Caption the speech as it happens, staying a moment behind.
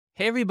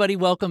Hey, everybody,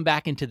 welcome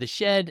back into the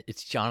shed.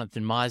 It's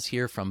Jonathan Moz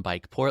here from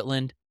Bike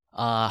Portland.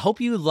 Hope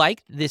you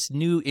liked this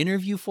new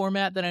interview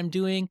format that I'm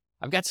doing.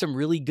 I've got some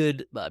really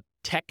good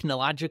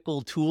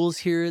technological tools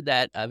here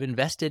that I've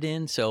invested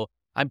in, so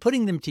I'm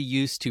putting them to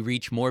use to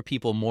reach more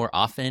people more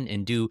often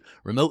and do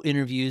remote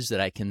interviews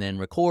that I can then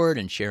record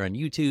and share on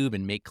YouTube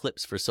and make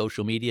clips for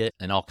social media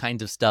and all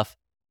kinds of stuff.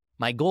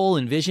 My goal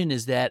and vision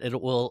is that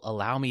it will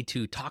allow me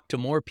to talk to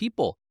more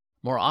people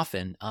more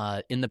often.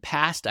 In the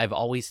past, I've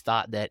always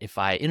thought that if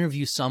I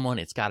interview someone,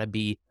 it's got to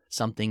be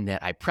something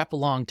that I prep a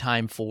long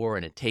time for,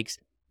 and it takes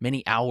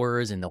many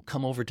hours, and they'll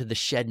come over to the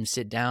shed and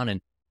sit down. And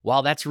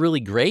while that's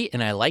really great,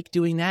 and I like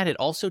doing that, it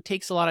also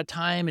takes a lot of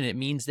time, and it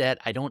means that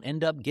I don't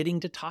end up getting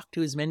to talk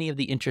to as many of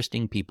the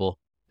interesting people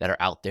that are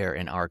out there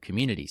in our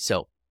community.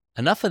 So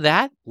enough of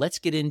that. Let's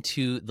get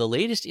into the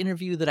latest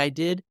interview that I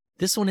did.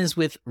 This one is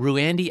with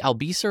Ruandy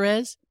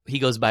Albisurez. He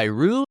goes by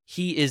Ru.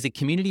 He is the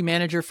community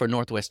manager for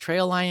Northwest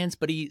Trail Alliance,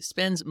 but he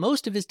spends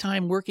most of his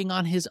time working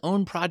on his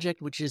own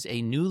project, which is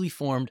a newly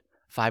formed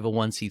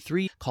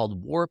 501c3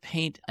 called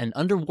Warpaint. And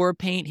under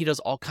Warpaint, he does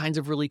all kinds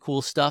of really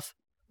cool stuff,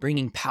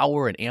 bringing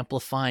power and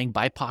amplifying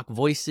BIPOC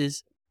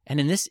voices. And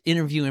in this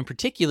interview in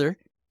particular,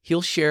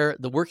 he'll share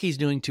the work he's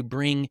doing to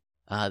bring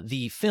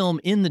the film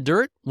In the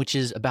Dirt, which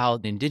is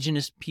about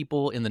indigenous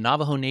people in the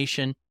Navajo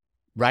Nation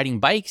riding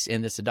bikes,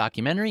 and it's a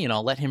documentary, and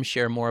I'll let him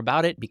share more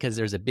about it because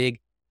there's a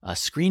big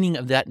screening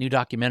of that new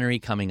documentary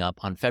coming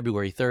up on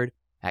February 3rd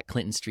at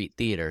Clinton Street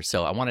Theater.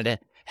 So I wanted to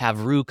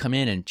have Ru come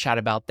in and chat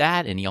about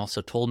that, and he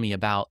also told me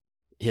about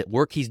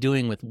work he's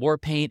doing with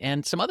Warpaint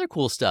and some other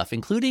cool stuff,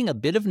 including a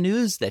bit of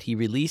news that he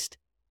released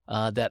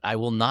that I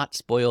will not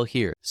spoil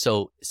here.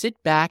 So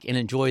sit back and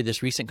enjoy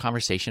this recent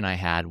conversation I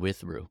had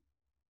with Ru.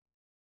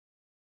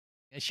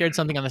 I shared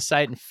something on the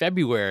site in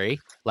February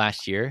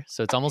last year,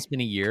 so it's almost been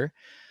a year.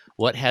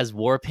 What has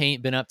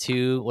Warpaint been up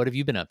to? What have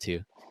you been up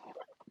to?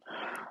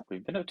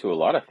 We've been up to a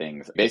lot of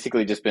things.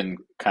 Basically, just been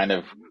kind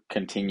of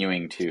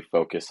continuing to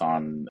focus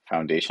on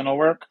foundational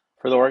work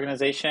for the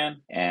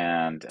organization.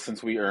 And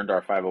since we earned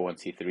our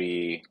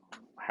 501c3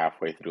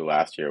 halfway through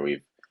last year,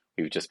 we've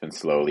just been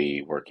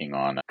slowly working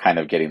on kind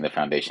of getting the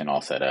foundation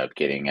all set up,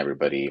 getting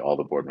everybody, all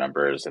the board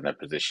members in their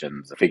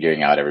positions,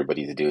 figuring out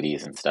everybody's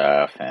duties and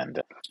stuff,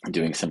 and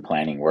doing some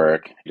planning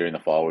work. During the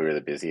fall, we were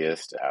the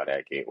busiest out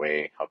at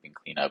Gateway, helping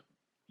clean up,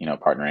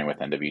 partnering with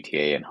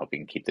NWTA and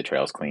helping keep the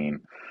trails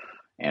clean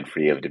and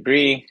free of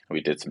debris.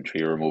 We did some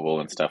tree removal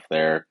and stuff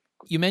there.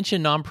 You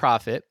mentioned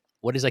nonprofit.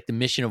 What is like the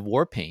mission of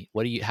Warpaint?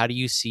 How do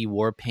you see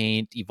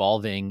Warpaint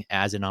evolving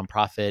as a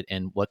nonprofit,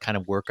 and what kind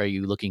of work are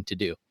you looking to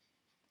do?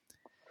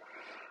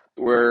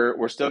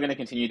 We're still going to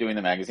continue doing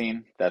the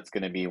magazine. That's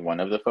going to be one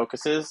of the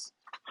focuses,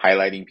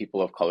 highlighting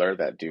people of color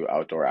that do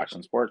outdoor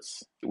action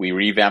sports. We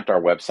revamped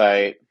our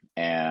website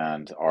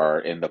and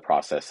are in the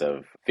process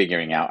of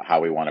figuring out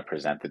how we want to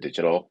present the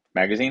digital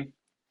magazine.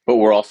 But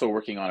we're also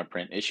working on a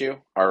print issue.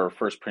 Our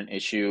first print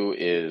issue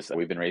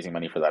we've been raising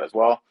money for that as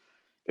well.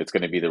 It's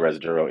going to be the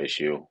Resduro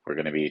issue. We're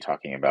going to be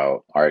talking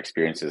about our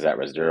experiences at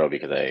Resduro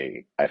because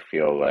I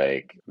feel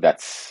like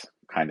that's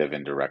kind of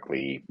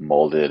indirectly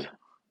molded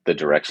the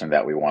direction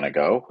that we want to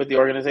go with the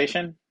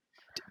organization.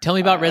 Tell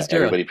me about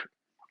Resduro.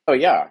 Oh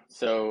yeah.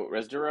 So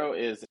Resduro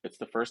it's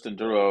the first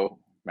enduro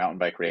mountain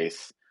bike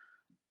race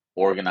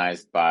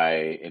organized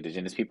by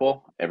indigenous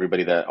people.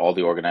 All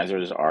the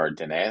organizers are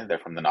Dene. They're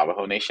from the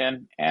Navajo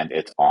Nation, and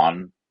it's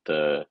on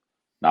the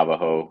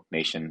Navajo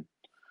Nation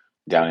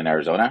down in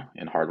Arizona,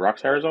 in Hard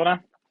Rocks,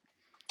 Arizona.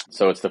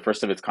 So it's the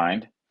first of its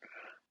kind.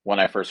 When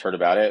I first heard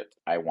about it,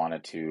 I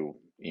wanted to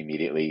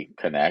immediately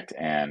connect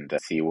and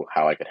see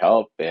how I could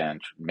help and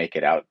make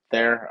it out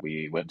there.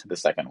 We went to the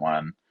second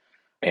one,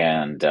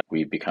 and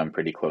we've become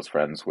pretty close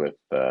friends with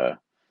the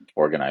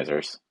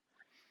organizers.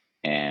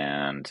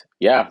 And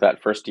yeah,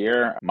 that first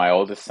year, my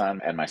oldest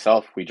son and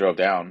myself, we drove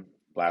down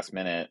last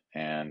minute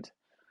and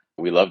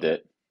we loved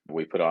it.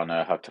 We put on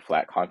a Huck to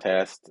Flat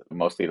contest,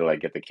 mostly to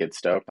get the kids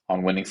stoked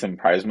on winning some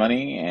prize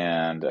money.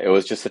 And it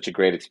was just such a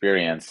great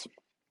experience.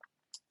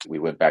 We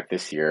went back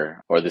this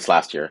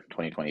last year,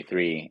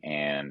 2023,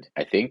 and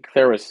I think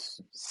there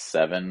was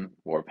 7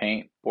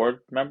 Warpaint board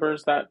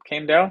members that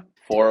came down.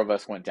 4 of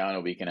us went down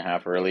a week and a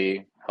half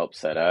early, helped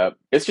set up.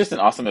 It's just an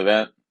awesome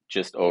event,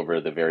 just over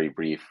the very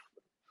brief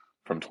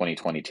from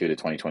 2022 to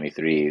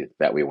 2023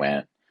 that we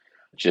went.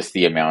 Just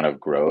the amount of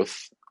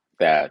growth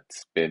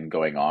that's been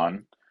going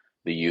on,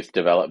 the youth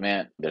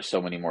development. There's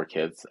so many more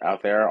kids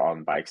out there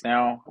on bikes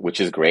now, which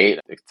is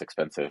great. It's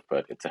expensive,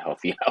 but it's a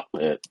healthy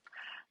outlet.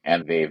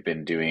 And they've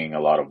been doing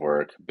a lot of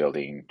work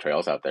building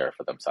trails out there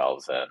for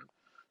themselves, and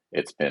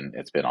it's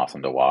been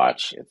awesome to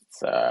watch.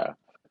 It's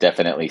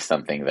definitely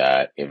something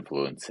that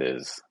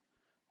influences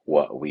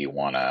what we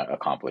want to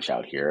accomplish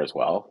out here as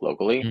well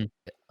locally.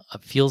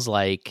 It feels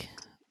like,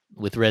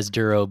 with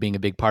Resduro being a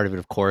big part of it,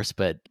 of course,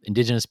 but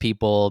indigenous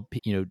people,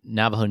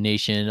 Navajo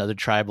Nation, other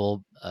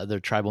tribal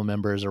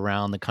members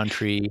around the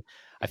country,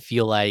 I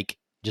feel like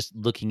just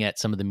looking at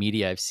some of the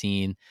media I've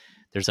seen,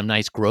 there's some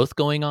nice growth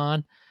going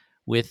on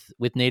with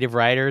native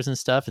riders and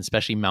stuff,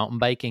 especially mountain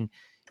biking.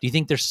 Do you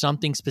think there's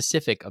something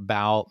specific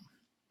about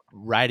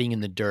riding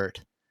in the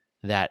dirt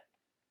that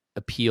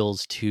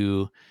appeals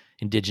to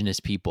indigenous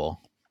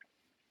people?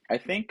 I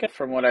think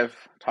from what I've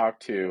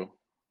talked to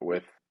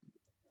with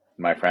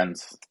my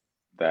friends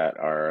that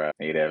are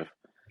native,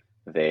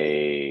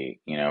 they,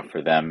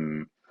 for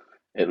them,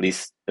 at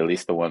least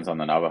the ones on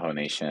the Navajo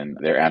Nation,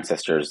 their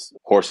ancestors,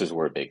 horses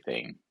were a big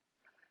thing.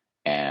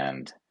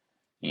 And,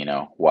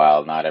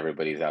 while not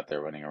everybody's out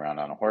there running around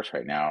on a horse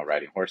right now,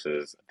 riding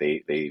horses,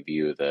 they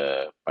view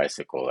the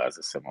bicycle as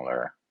a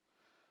similar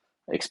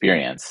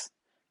experience.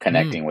 Mm,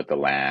 Connecting with the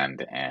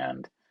land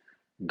and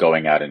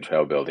going out and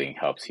trail building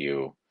helps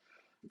you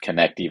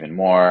connect even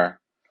more.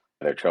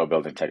 Their trail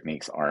building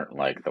techniques aren't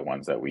like the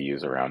ones that we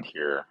use around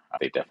here.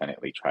 They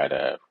definitely try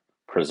to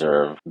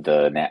preserve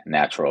the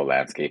natural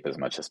landscape as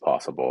much as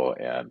possible.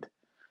 And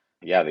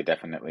yeah, they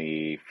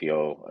definitely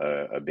feel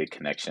a big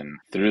connection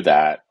through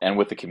that and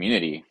with the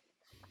community.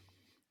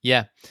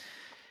 yeah.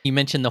 You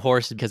mentioned the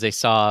horse because I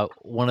saw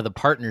one of the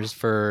partners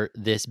for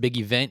this big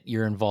event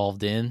you're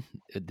involved in,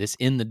 this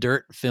In the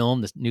Dirt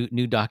film, this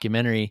new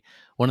documentary.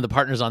 One of the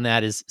partners on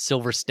that is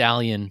Silver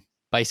Stallion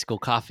Bicycle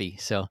Coffee.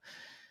 So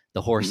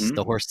the Hmm.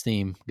 horse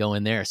theme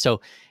going there.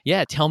 So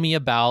yeah, tell me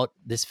about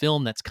this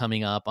film that's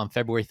coming up on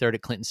February 3rd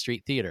at Clinton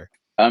Street Theater.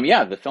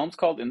 Yeah, the film's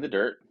called In the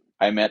Dirt.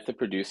 I met the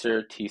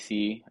producer,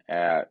 TC,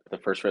 at the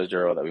first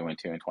Resduro that we went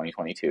to in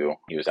 2022.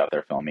 He was out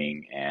there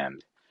filming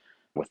and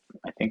with,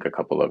 I think, a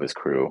couple of his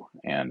crew.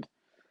 And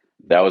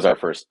that was our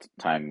first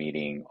time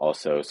meeting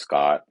also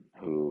Scott,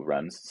 who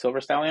runs Silver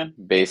Stallion.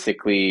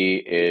 Basically,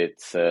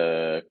 it's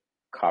a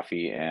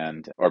coffee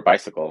and or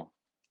bicycle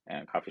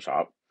and coffee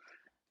shop.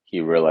 He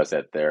realized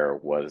that there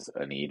was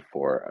a need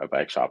for a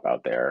bike shop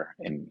out there,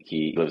 and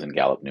he lives in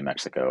Gallup, New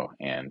Mexico,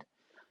 and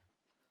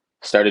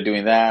started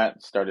doing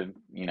that, started,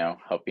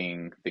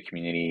 helping the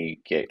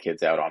community get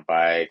kids out on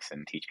bikes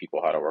and teach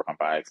people how to work on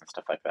bikes and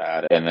stuff like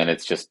that. And then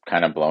it's just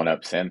kind of blown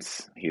up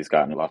since. He's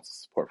gotten lots of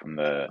support from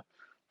the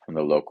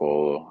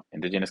local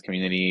indigenous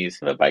communities,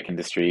 the bike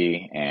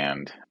industry,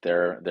 and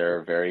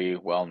they're very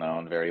well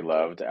known, very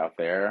loved out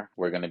there.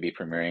 We're going to be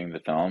premiering the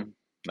film,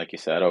 like you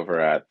said, over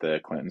at the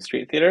Clinton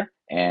Street Theater,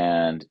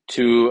 and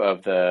two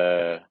of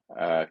the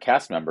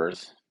cast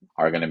members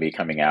are going to be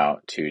coming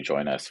out to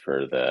join us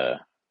for the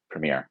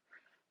premiere.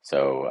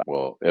 So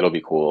it'll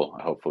be cool.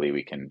 Hopefully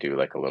we can do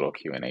like a little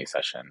Q&A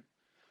session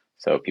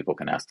so people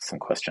can ask some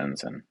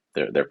questions, and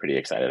they're pretty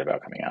excited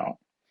about coming out.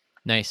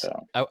 Nice. So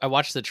I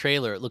watched the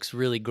trailer. It looks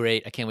really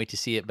great. I can't wait to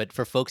see it. But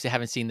for folks that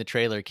haven't seen the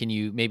trailer, can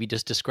you maybe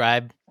just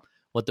describe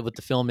what the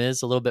film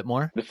is a little bit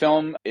more? the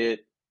film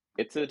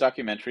it's a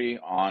documentary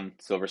on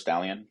Silver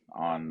Stallion,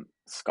 on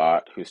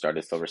Scott, who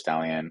started Silver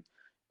Stallion,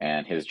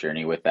 and his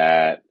journey with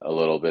that, a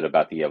little bit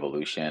about the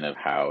evolution of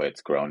how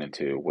it's grown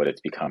into what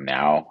it's become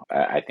now.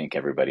 I think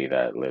everybody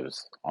that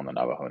lives on the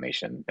Navajo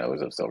Nation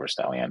knows of Silver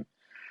Stallion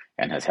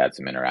and has had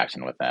some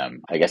interaction with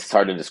them. I guess it's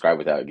hard to describe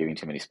without giving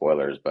too many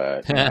spoilers,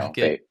 but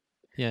Good.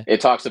 Yeah.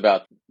 it talks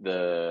about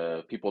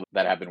the people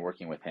that have been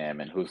working with him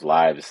and whose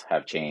lives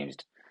have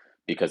changed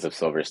because of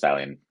Silver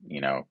Stallion,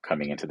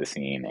 coming into the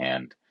scene.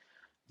 And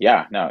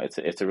yeah, no,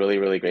 it's a really,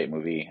 really great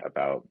movie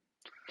about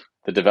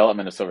the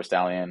development of Silver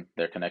Stallion,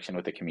 their connection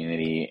with the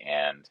community,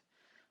 and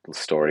the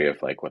story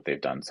of like what they've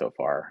done so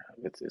far.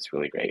 It's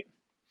really great.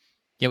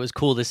 Yeah, it was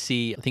cool to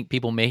see. I think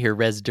people may hear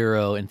Res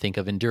Duro and think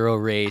of enduro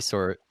race,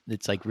 or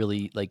it's like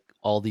really like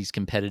all these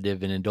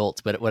competitive and adults.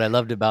 But what I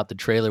loved about the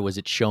trailer was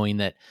it showing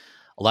that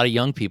a lot of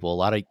young people, a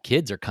lot of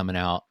kids are coming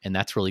out, and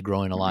that's really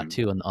growing a lot Hmm.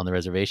 too on the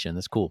reservation.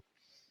 That's cool.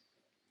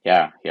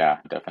 Yeah, yeah,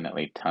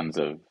 definitely. Tons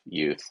of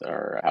youth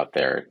are out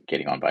there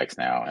getting on bikes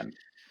now, and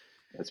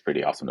it's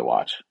pretty awesome to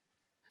watch.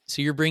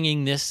 So you're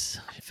bringing this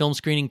film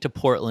screening to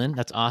Portland.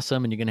 That's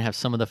awesome, and you're going to have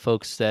some of the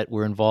folks that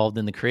were involved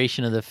in the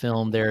creation of the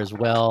film there as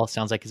well.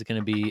 Sounds like it's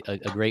going to be a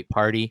great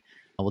party.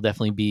 We'll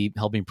definitely be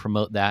helping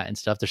promote that and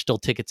stuff. There's still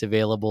tickets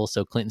available.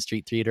 So Clinton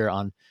Street Theater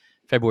on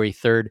February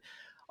 3rd.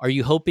 Are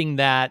you hoping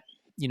that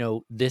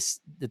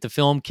that the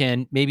film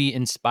can maybe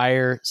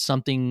inspire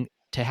something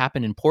to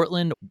happen in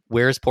Portland?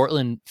 Where does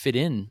Portland fit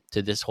in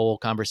to this whole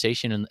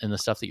conversation and the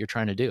stuff that you're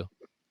trying to do?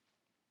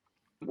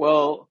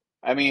 Well,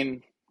 I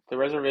mean, the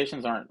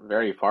reservations aren't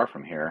very far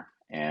from here,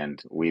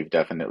 and we've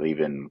definitely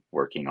been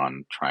working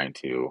on trying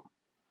to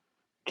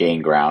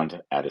gain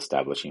ground at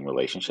establishing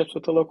relationships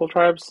with the local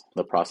tribes.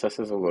 The process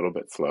is a little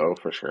bit slow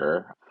for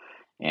sure,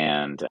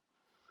 and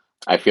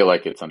I feel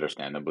like it's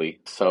understandably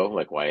so,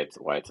 like why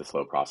it's a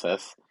slow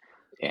process.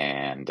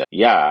 And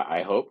yeah,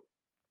 I hope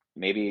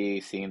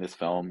maybe seeing this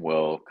film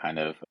will kind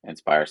of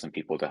inspire some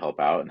people to help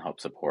out and help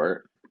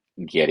support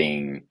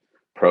getting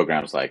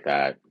programs like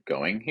that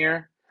going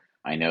here.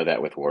 I know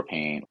that with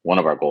Warpaint, one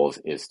of our goals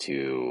is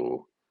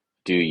to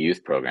do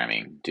youth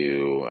programming,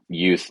 do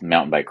youth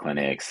mountain bike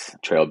clinics,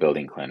 trail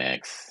building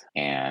clinics,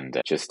 and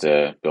just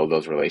to build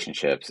those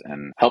relationships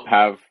and help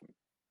have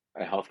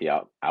a healthy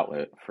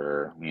outlet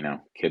for,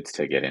 kids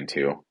to get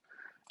into.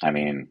 I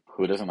mean,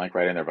 who doesn't like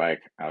riding their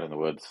bike out in the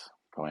woods,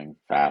 going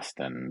fast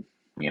and,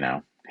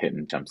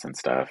 hitting jumps and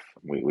stuff?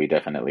 We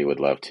definitely would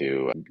love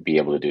to be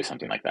able to do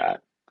something like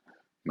that.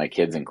 my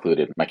kids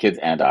included. My kids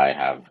and I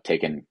have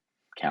taken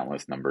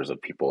countless numbers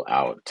of people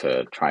out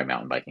to try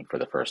mountain biking for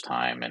the first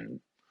time, and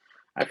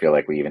I feel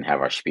like we even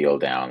have our spiel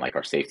down, like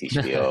our safety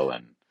spiel,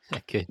 and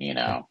Good.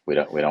 Yeah. we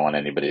don't want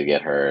anybody to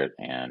get hurt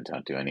and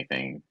don't do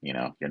anything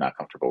you're not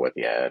comfortable with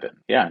yet. And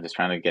yeah, just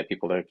trying to get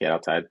people to get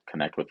outside,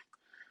 connect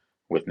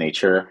with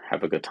nature,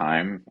 have a good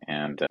time,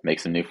 and make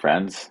some new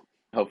friends.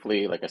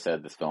 Hopefully, like I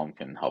said, this film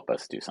can help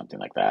us do something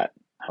like that.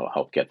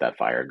 Help get that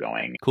fire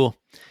going. Cool.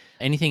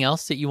 Anything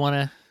else that you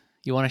wanna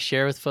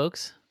share with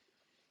folks?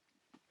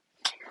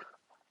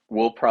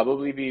 We'll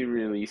probably be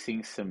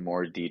releasing some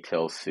more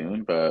details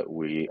soon, but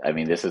I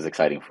mean, this is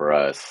exciting for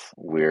us.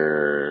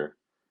 We're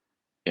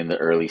in the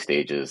early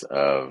stages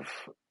of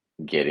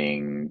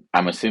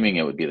I'm assuming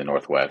it would be the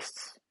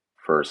Northwest's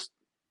first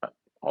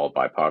all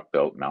BIPOC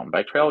built mountain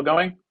bike trail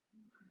going.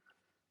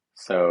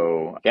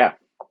 So yeah,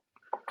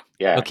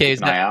 Okay, keep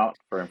is an eye that out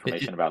for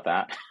information about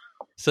that.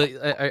 so?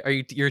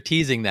 You're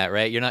teasing that,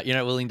 right? You're not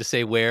willing to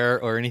say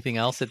where or anything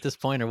else at this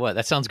point, or what?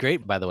 That sounds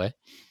great, by the way.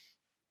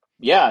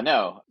 Yeah,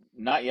 no,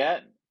 not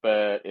yet,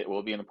 but it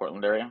will be in the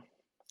Portland area.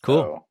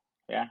 Cool. So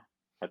yeah,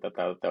 I thought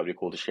that would be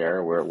cool to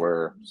share.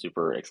 We're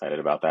super excited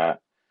about that.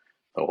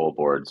 The whole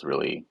board's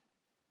really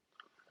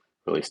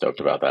really stoked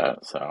about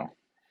that. So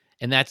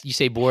And that's, you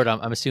say board.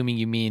 I'm assuming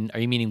are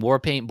you meaning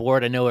Warpaint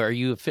board? I know. Are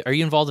you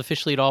involved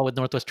officially at all with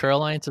Northwest Trail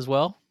Alliance as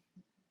well?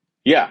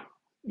 yeah,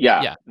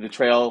 yeah, Yeah. the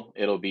trail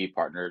it'll be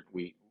partnered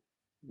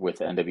with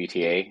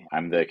NWTA.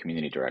 I'm the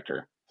community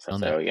director. So, On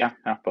so that. yeah,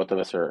 no, both of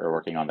us are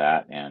working on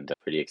that and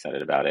pretty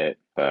excited about it.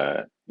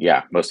 But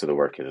yeah, most of the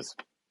work is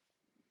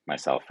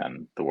myself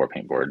and the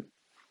Warpaint board.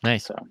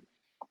 Nice. So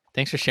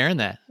Thanks for sharing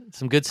that.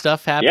 Some good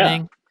stuff yeah,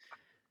 happening.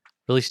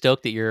 Really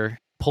stoked that you're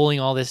pulling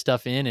all this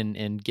stuff in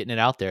and getting it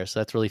out there. So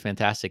that's really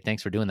fantastic.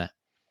 Thanks for doing that.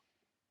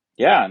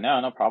 yeah,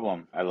 no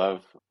problem. I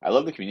love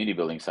the community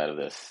building side of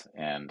this,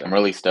 and I'm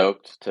really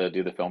stoked to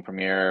do the film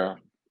premiere.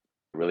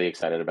 Really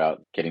excited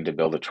about getting to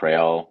build a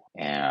trail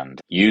and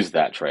use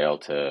that trail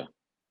to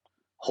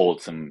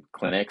hold some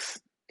clinics,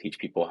 teach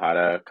people how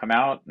to come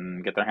out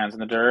and get their hands in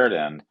the dirt,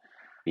 and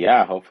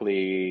yeah,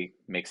 hopefully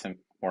make some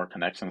more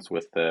connections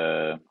with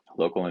the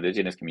local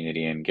indigenous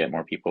community and get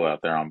more people out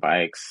there on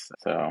bikes.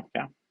 So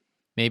yeah.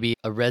 Maybe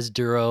a Res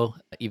Duro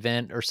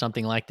event or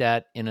something like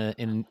that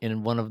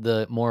in one of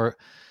the more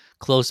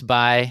close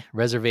by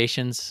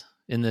reservations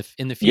in the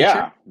future.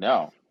 Yeah,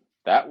 no,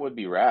 that would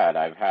be rad.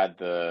 I've had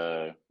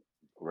the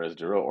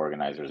Resduro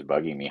organizers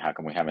bugging me. How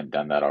come we haven't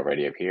done that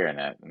already up here? And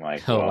I'm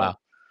like, Oh wow. well,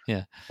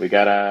 Yeah. we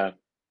gotta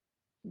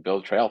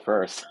build trail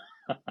first.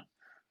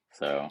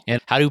 So,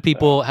 And how do so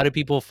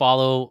people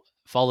follow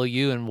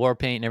you and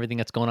Warpaint and everything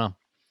that's going on?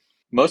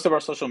 most of our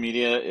social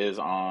media is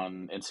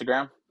on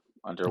Instagram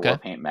under Okay.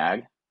 Warpaint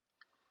Mag.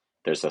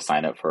 There's a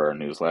sign up for our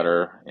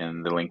newsletter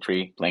in the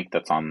link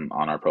that's on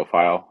our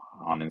profile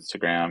on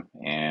Instagram,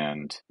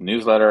 and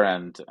newsletter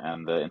and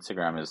the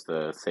Instagram is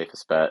the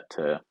safest bet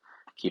to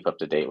keep up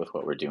to date with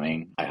what we're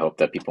doing. I hope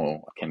that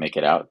people can make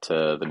it out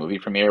to the movie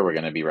premiere. We're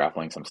going to be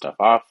raffling some stuff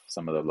off.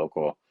 Some of the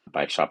local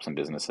bike shops and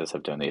businesses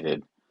have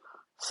donated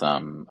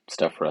some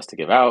stuff for us to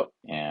give out.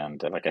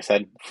 And like I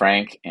said,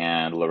 Frank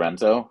and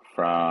Lorenzo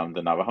from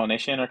the Navajo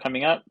Nation are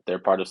coming up. They're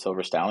part of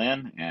Silver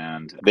Stallion,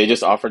 and they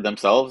just offered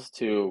themselves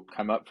to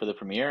come up for the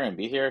premiere and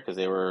be here because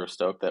they were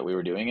stoked that we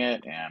were doing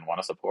it and want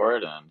to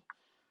support. And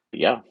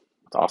yeah,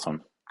 it's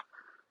awesome.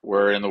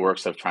 We're in the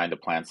works of trying to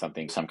plan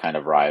something, some kind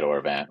of ride or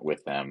event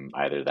with them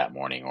either that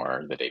morning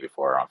or the day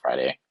before on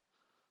Friday.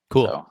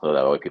 Cool. So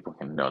that way people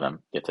can know them,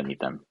 get to meet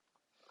them.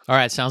 All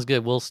right. Sounds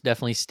good. We'll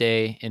definitely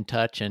stay in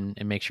touch and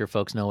make sure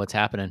folks know what's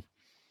happening.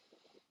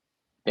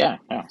 Yeah,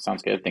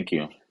 sounds good. Thank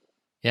you.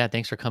 Yeah.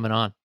 Thanks for coming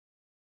on.